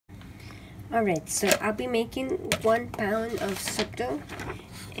Alright, so I'll be making 1 pound of soap dough,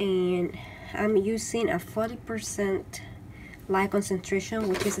 and I'm using a 40% lye concentration,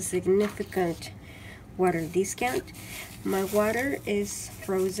 which is a significant water discount. My water is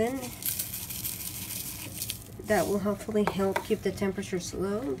frozen. That will hopefully help keep the temperatures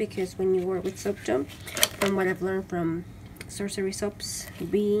low, because when you work with soap dough, from what I've learned from Sorcery Soaps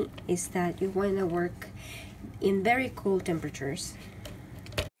B, is that you want to work in very cool temperatures.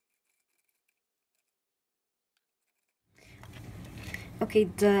 Okay,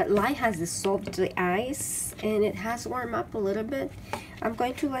 the lye has dissolved the ice and it has warmed up a little bit. I'm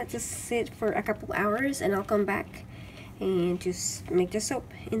going to let this sit for a couple hours and I'll come back and just make the soap.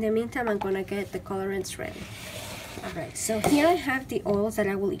 In the meantime, I'm gonna get the colorants ready. Alright, so here I have the oils that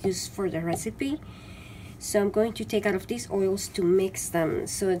I will use for the recipe. So I'm going to take out of these oils to mix them,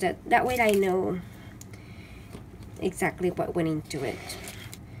 so that way I know exactly what went into it.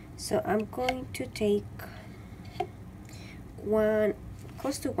 So I'm going to take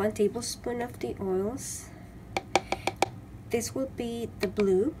close to 1 tablespoon of the oils. This will be the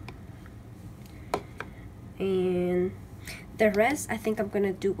blue, and the rest I think I'm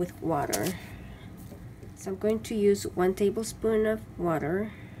gonna do with water. So I'm going to use 1 tablespoon of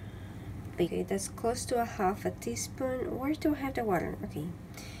water. Okay, that's close to a half a teaspoon. Where do I have the water? Okay,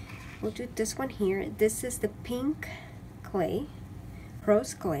 we'll do this one here. This is the pink clay,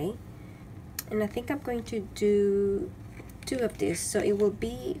 rose clay, and I think I'm going to do 2 of this, so it will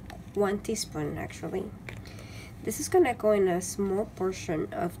be 1 teaspoon actually. This is gonna go in a small portion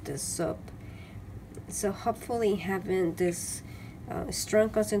of the soap, so hopefully having this strong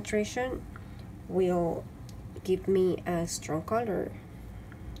concentration will give me a strong color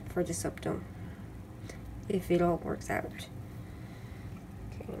for the soap dough, if it all works out.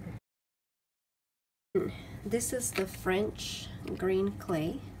 Okay. This is the French green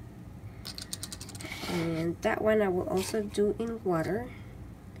clay, and that one I will also do in water,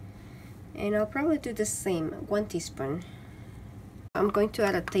 and I'll probably do the same, 1 teaspoon. I'm going to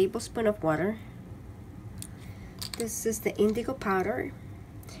add a tablespoon of water. This is the indigo powder.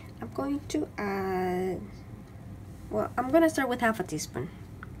 I'm going to add, well, I'm gonna start with half a teaspoon,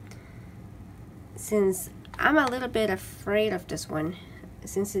 since I'm a little bit afraid of this one,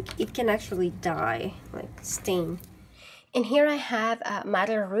 since it can actually dye, like stain. And here I have a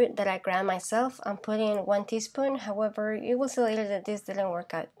madder root that I ground myself. I'm putting 1 teaspoon. However, you will see later that this didn't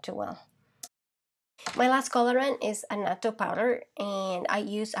work out too well. My last colorant is annatto powder, and I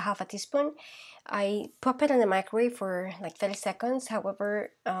used a half a teaspoon. I pop it in the microwave for like 30 seconds.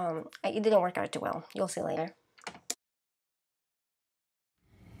 However, it didn't work out too well. You'll see later.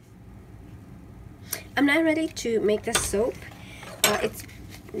 I'm now ready to make the soap.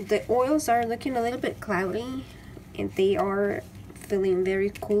 The oils are looking a little bit cloudy, and they are feeling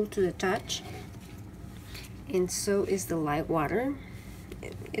very cool to the touch, and so is the lye water.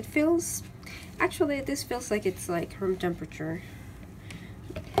 It feels, actually this feels like it's like room temperature,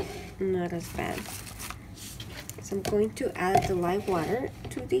 not as bad. So I'm going to add the lye water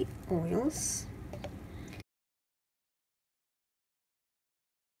to the oils.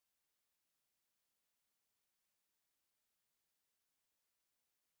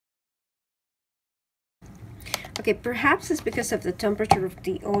 Okay, perhaps it's because of the temperature of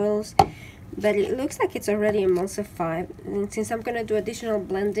the oils, but it looks like it's already emulsified. And since I'm going to do additional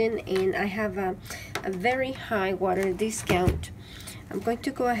blending and I have a very high water discount, I'm going to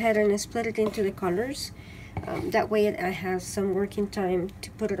go ahead and split it into the colors. That way I have some working time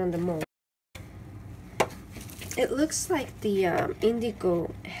to put it on the mold. It looks like the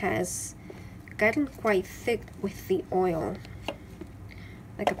indigo has gotten quite thick with the oil,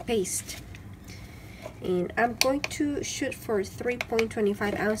 like a paste. And I'm going to shoot for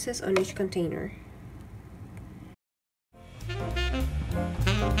 3.25 ounces on each container.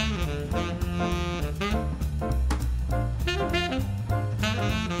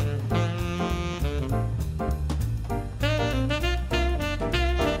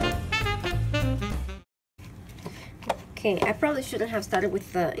 Okay, I probably shouldn't have started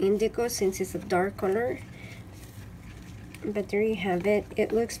with the indigo since it's a dark color, but there you have it.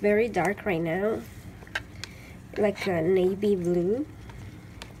 It looks very dark right now, like a navy blue,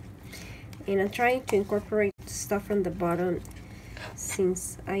 and I'm trying to incorporate stuff from the bottom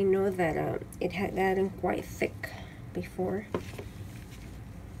since I know that it had gotten quite thick before.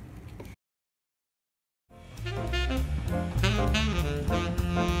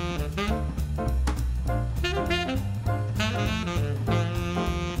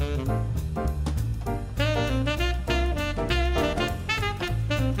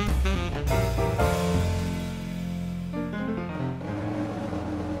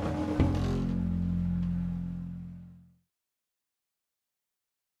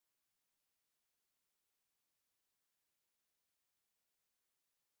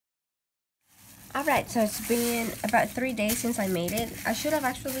 Alright, so it's been about 3 days since I made it. I should have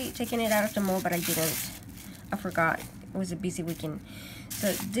actually taken it out of the mold, but I didn't. I forgot. It was a busy weekend.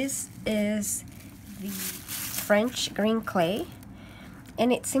 So this is the French green clay,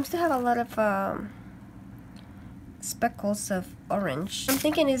 and it seems to have a lot of speckles of orange. I'm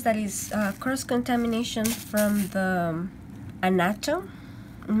thinking is that it's cross-contamination from the anato,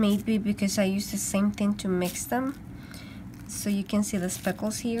 maybe because I used the same thing to mix them. So you can see the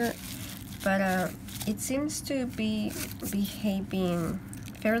speckles here, but it seems to be behaving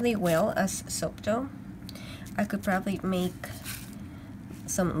fairly well as soap dough. I could probably make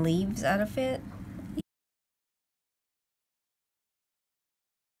some leaves out of it.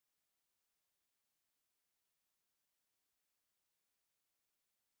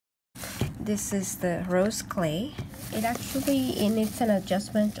 This is the rose clay. It actually needs an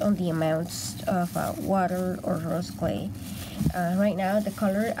adjustment on the amounts of water or rose clay. Right now the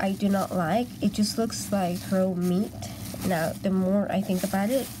color I do not like. It just looks like raw meat. Now the more I think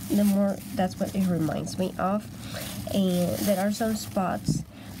about it, the more that's what it reminds me of. And there are some spots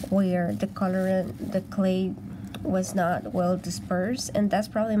where the colorant, the clay was not well dispersed, and that's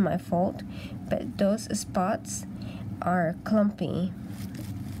probably my fault, but those spots are clumpy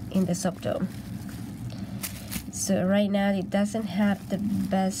in the soap dough. So right now it doesn't have the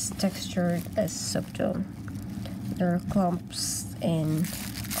best texture as soap dough. There are clumps and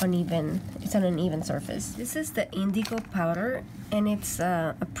uneven, it's an uneven surface. This is the indigo powder, and it's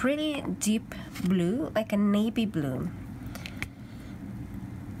a pretty deep blue, like a navy blue.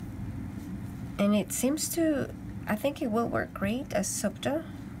 And it seems to, I think it will work great as soap dough.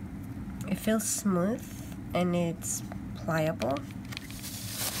 It feels smooth and it's pliable.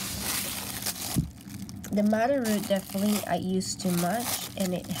 The madder root, definitely I use too much,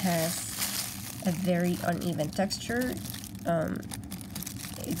 and it has a very uneven texture.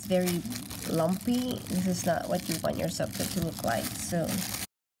 It's very lumpy. This is not what you want your soap dough to look like. So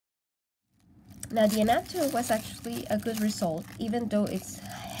now the anato was actually a good result, even though it's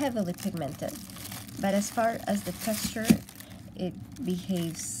heavily pigmented. But as far as the texture, it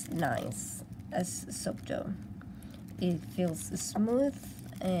behaves nice as soap dough. It feels smooth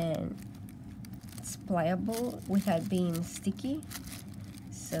and it's pliable without being sticky,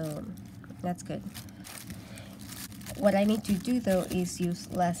 so that's good. What I need to do though is use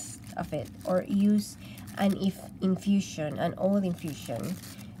less of it, or use an infusion, an old infusion,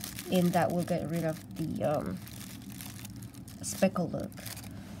 and that will get rid of the speckle look.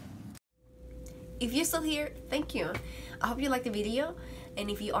 If you're still here, thank you. I hope you liked the video, and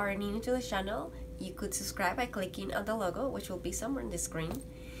if you are new to the channel, you could subscribe by clicking on the logo, which will be somewhere on the screen.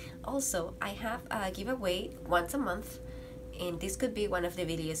 Also, I have a giveaway once a month, and this could be one of the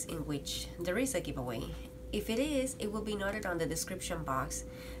videos in which there is a giveaway. If it is, it will be noted on the description box,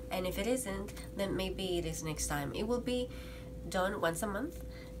 and if it isn't, then maybe it is next time. It will be done once a month,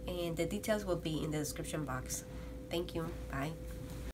 and the details will be in the description box. Thank you. Bye.